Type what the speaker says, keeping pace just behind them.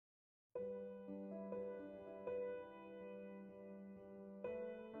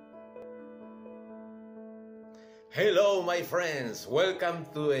Hello my friends, welcome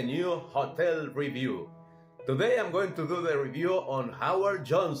to a new hotel review. Today I'm going to do the review on Howard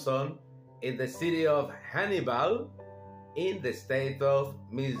Johnson in the city of Hannibal in the state of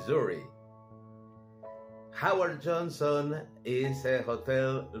Missouri. Howard Johnson is a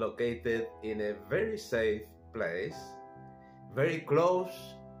hotel located in a very safe place, very close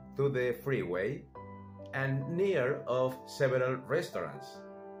to the freeway and near of several restaurants.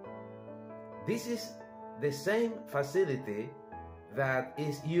 This is the same facility that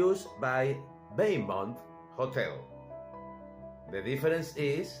is used by Baymont Hotel. The difference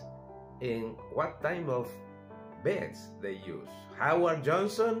is in what type of beds they use. Howard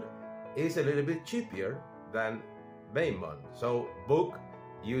Johnson is a little bit cheaper than Baymont, so book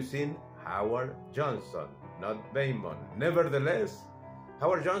using Howard Johnson, not Baymont. Nevertheless,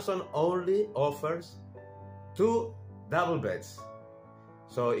 Howard Johnson only offers 2 double beds.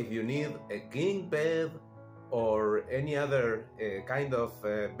 So if you need a king bed or any other kind of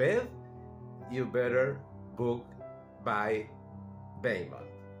bed, you better book by Baymont.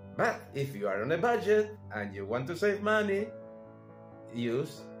 But if you are on a budget and you want to save money,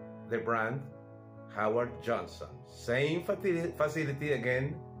 use the brand Howard Johnson. Same facility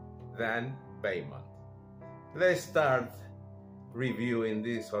again than Baymont. Let's start reviewing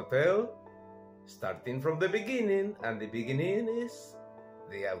this hotel, starting from the beginning, and the beginning is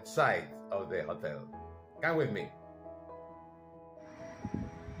the outside of the hotel. Come with me.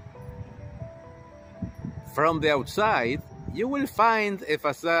 From the outside, you will find a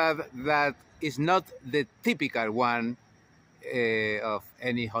facade that is not the typical one of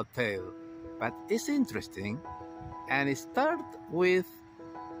any hotel, but it's interesting, and it starts with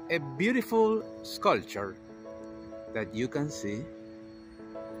a beautiful sculpture that you can see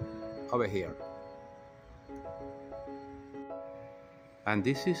over here. And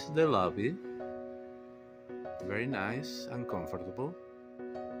this is the lobby, very nice and comfortable.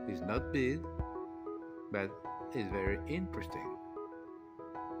 It's not big, but it's very interesting.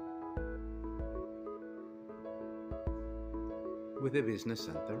 With a business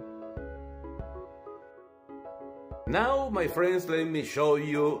center. Now, my friends, let me show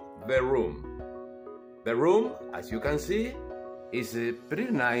you the room. The room, as you can see, is a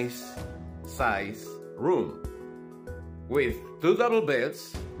pretty nice size room with 2 double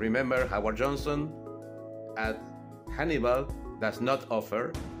beds. Remember, Howard Johnson at Hannibal does not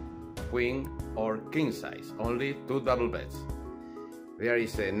offer queen or king size, only 2 double beds. There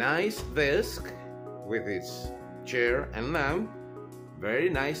is a nice desk with its chair and lamp, very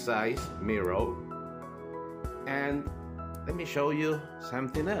nice size mirror. And let me show you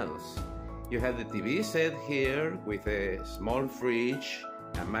something else. You have the TV set here with a small fridge,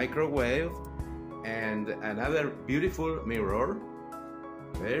 a microwave, and another beautiful mirror,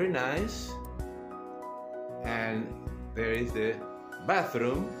 very nice. And there is the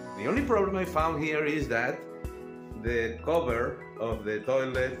bathroom. The only problem I found here is that the cover of the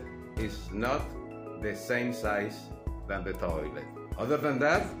toilet is not the same size than the toilet. Other than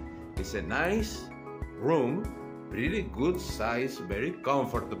that, it's a nice room, really good size, very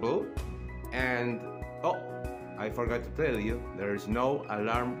comfortable. And oh, I forgot to tell you, there is no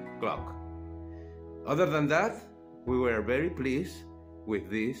alarm clock. Other than that, we were very pleased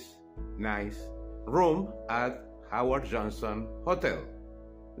with this nice room at Howard Johnson Hotel.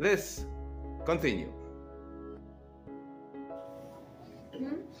 Let's continue.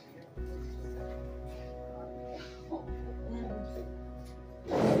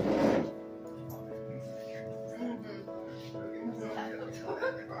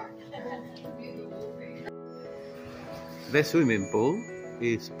 The swimming pool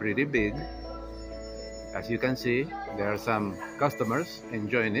is pretty big. As you can see, there are some customers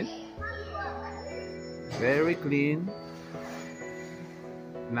enjoying it. Very clean,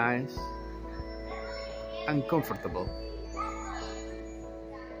 nice, and comfortable.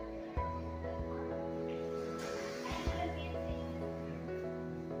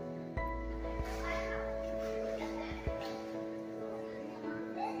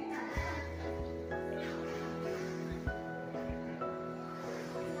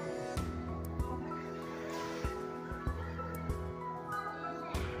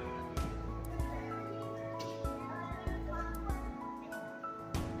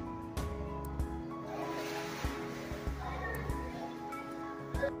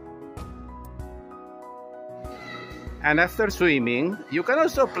 And after swimming, you can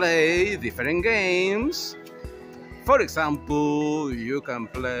also play different games. For example, you can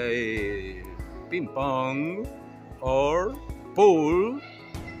play ping pong or pool,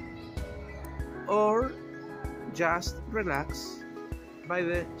 or just relax by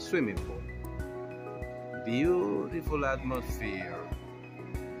the swimming pool. beautiful atmosphere.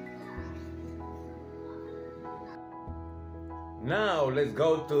 Now let's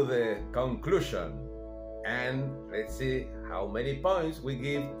go to the conclusion and let's see how many points we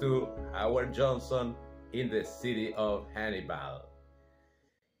give to Howard Johnson in the city of Hannibal.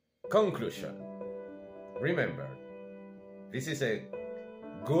 Conclusion. Remember, this is a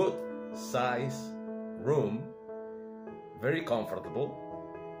good size room, very comfortable,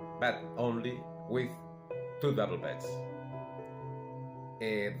 but only with 2 double beds.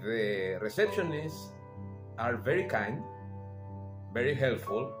 The receptionists are very kind, very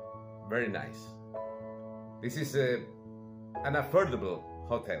helpful, very nice. This is an affordable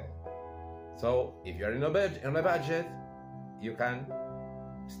hotel. So if you're on a budget, you can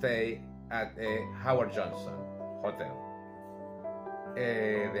stay at a Howard Johnson hotel.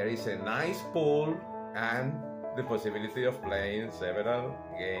 There is a nice pool and the possibility of playing several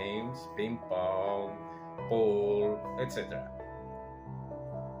games, ping pong, pool, etc.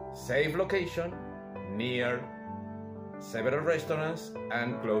 Safe location, near several restaurants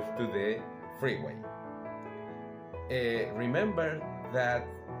and close to the freeway. Remember that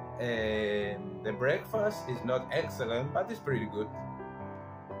the breakfast is not excellent, but it's pretty good.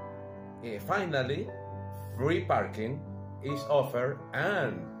 Finally, free parking is offered,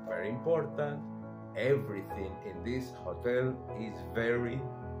 and very important, everything in this hotel is very,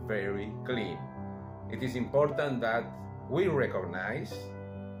 very clean. It is important that we recognize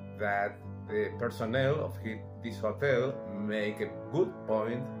that the personnel of this hotel make a good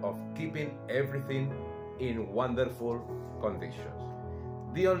point of keeping everything in wonderful conditions.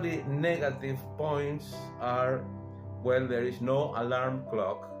 The only negative points are, well, there is no alarm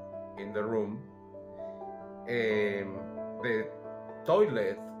clock in the room. The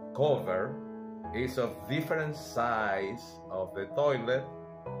toilet cover is of different size of the toilet,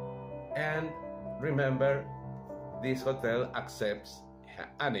 and remember, this hotel accepts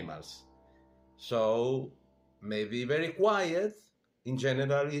animals, so maybe very quiet. In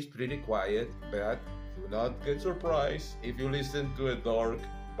general, it's pretty quiet, but do not get surprised if you listen to a dog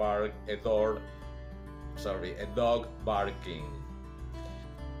barking.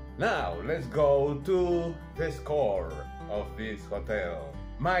 Now let's go to the score of this hotel.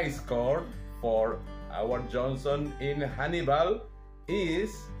 My score for Howard Johnson in Hannibal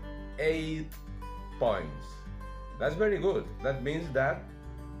is 8 points. That's very good. That means that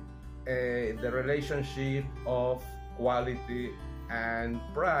the relationship of quality and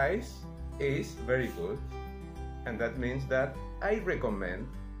price is very good, and that means that I recommend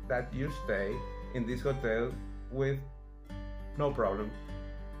that you stay in this hotel with no problem.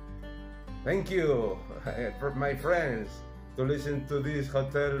 Thank you for my friends to listen to this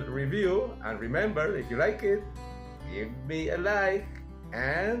hotel review, and remember, if you like it, give me a like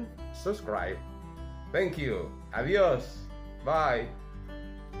and subscribe. Thank you. Adios. Bye.